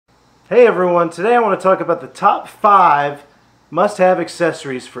Hey everyone, today I want to talk about the top 5 must-have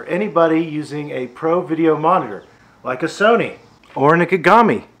accessories for anybody using a pro video monitor, like a Sony, or an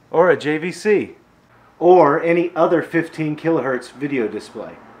Ikegami, or a JVC, or any other 15 kilohertz video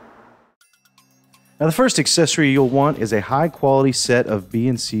display. Now the first accessory you'll want is a high-quality set of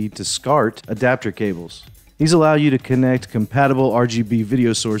BNC to SCART adapter cables. These allow you to connect compatible RGB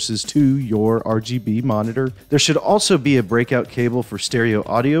video sources to your RGB monitor. There should also be a breakout cable for stereo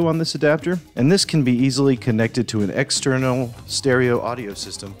audio on this adapter, and this can be easily connected to an external stereo audio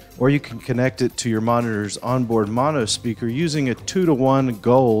system, or you can connect it to your monitor's onboard mono speaker using a 2-to-1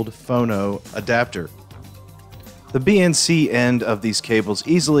 gold phono adapter. The BNC end of these cables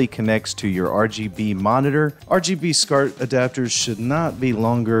easily connects to your RGB monitor. RGB SCART adapters should not be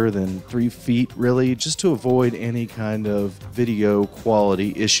longer than 3 feet, really, just to avoid any kind of video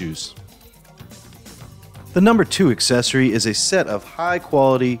quality issues. The number 2 accessory is a set of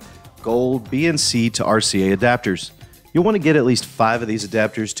high-quality gold BNC to RCA adapters. You'll want to get at least 5 of these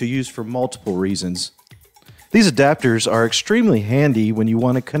adapters to use for multiple reasons. These adapters are extremely handy when you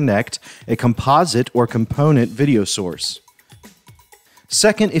want to connect a composite or component video source.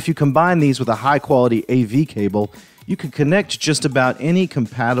 Second, if you combine these with a high-quality AV cable, you can connect just about any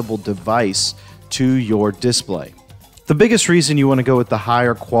compatible device to your display. The biggest reason you want to go with the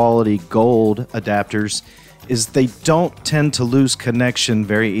higher quality gold adapters is they don't tend to lose connection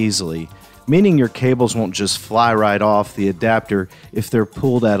very easily, meaning your cables won't just fly right off the adapter if they're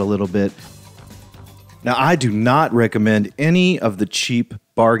pulled out a little bit. Now, I do not recommend any of the cheap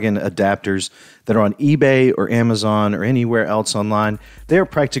bargain adapters that are on eBay or Amazon or anywhere else online. They are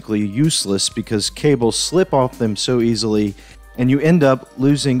practically useless because cables slip off them so easily and you end up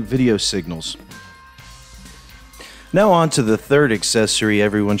losing video signals. Now on to the third accessory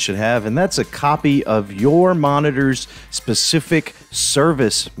everyone should have, and that's a copy of your monitor's specific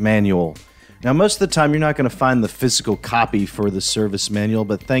service manual. Now, most of the time, you're not going to find the physical copy for the service manual,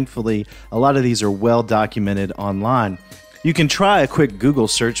 but thankfully, a lot of these are well documented online. You can try a quick Google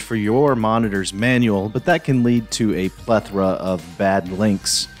search for your monitor's manual, but that can lead to a plethora of bad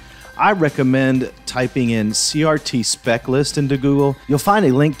links. I recommend typing in CRT spec list into Google. You'll find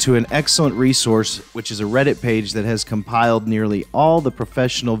a link to an excellent resource, which is a Reddit page that has compiled nearly all the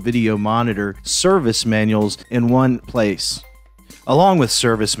professional video monitor service manuals in one place. Along with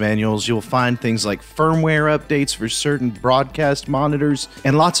service manuals, you'll find things like firmware updates for certain broadcast monitors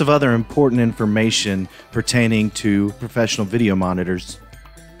and lots of other important information pertaining to professional video monitors.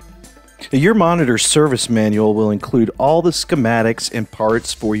 Your monitor's service manual will include all the schematics and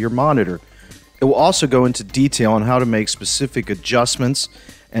parts for your monitor. It will also go into detail on how to make specific adjustments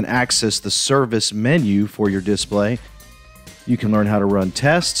and access the service menu for your display. You can learn how to run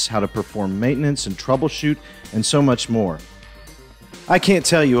tests, how to perform maintenance and troubleshoot, and so much more. I can't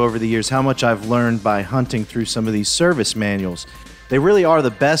tell you over the years how much I've learned by hunting through some of these service manuals. They really are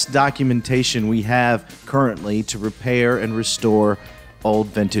the best documentation we have currently to repair and restore old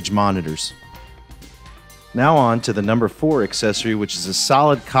vintage monitors. Now on to the number 4 accessory, which is a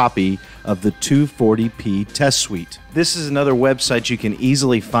solid copy of the 240p test suite. This is another website you can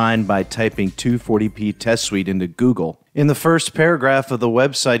easily find by typing 240p test suite into Google. In the first paragraph of the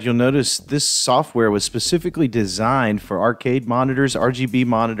website, you'll notice this software was specifically designed for arcade monitors, RGB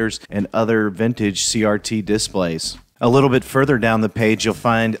monitors, and other vintage CRT displays. A little bit further down the page, you'll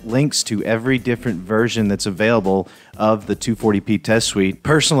find links to every different version that's available of the 240p test suite.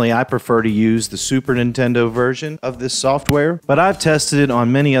 Personally, I prefer to use the Super Nintendo version of this software, but I've tested it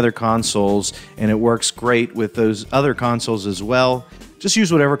on many other consoles, and it works great with those other consoles as well. Just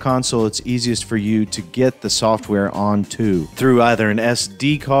use whatever console it's easiest for you to get the software onto, through either an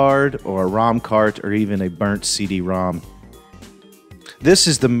SD card or a ROM cart or even a burnt CD-ROM. This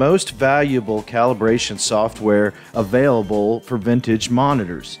is the most valuable calibration software available for vintage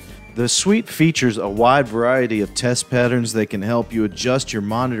monitors. The suite features a wide variety of test patterns that can help you adjust your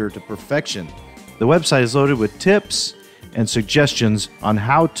monitor to perfection. The website is loaded with tips and suggestions on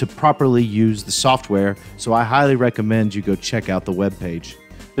how to properly use the software, so I highly recommend you go check out the webpage.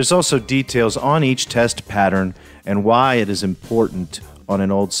 There's also details on each test pattern and why it is important on an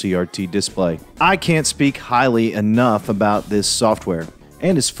old CRT display. I can't speak highly enough about this software,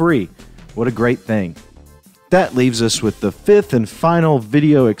 and it's free. What a great thing. That leaves us with the 5th and final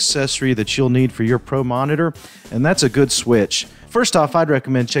video accessory that you'll need for your pro monitor, and that's a good switch. First off, I'd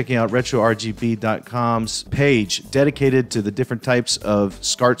recommend checking out RetroRGB.com's page dedicated to the different types of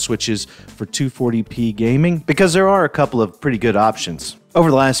SCART switches for 240p gaming, because there are a couple of pretty good options. Over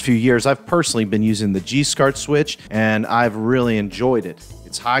the last few years, I've personally been using the G-SCART switch, and I've really enjoyed it.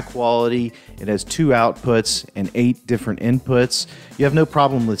 It's high quality. It has 2 outputs and 8 different inputs. You have no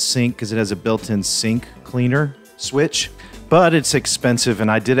problem with sync because it has a built-in sync cleaner switch. But it's expensive,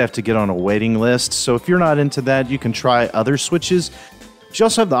 and I did have to get on a waiting list. So if you're not into that, you can try other switches. You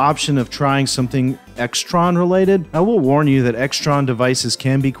also have the option of trying something Extron related. I will warn you that Extron devices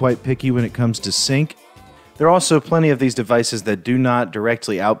can be quite picky when it comes to sync. There are also plenty of these devices that do not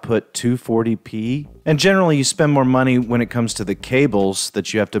directly output 240p. And generally you spend more money when it comes to the cables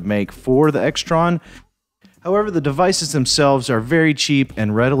that you have to make for the Extron. However, the devices themselves are very cheap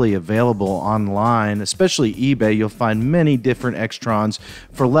and readily available online, especially eBay. You'll find many different Extrons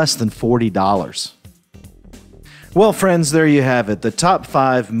for less than $40. Well, friends, there you have it. The top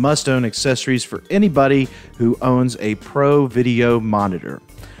 5 must-own accessories for anybody who owns a Pro Video monitor.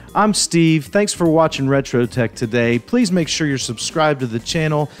 I'm Steve. Thanks for watching Retro Tech today. Please make sure you're subscribed to the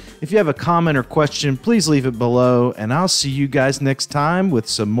channel. If you have a comment or question, please leave it below, and I'll see you guys next time with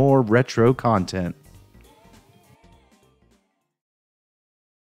some more retro content.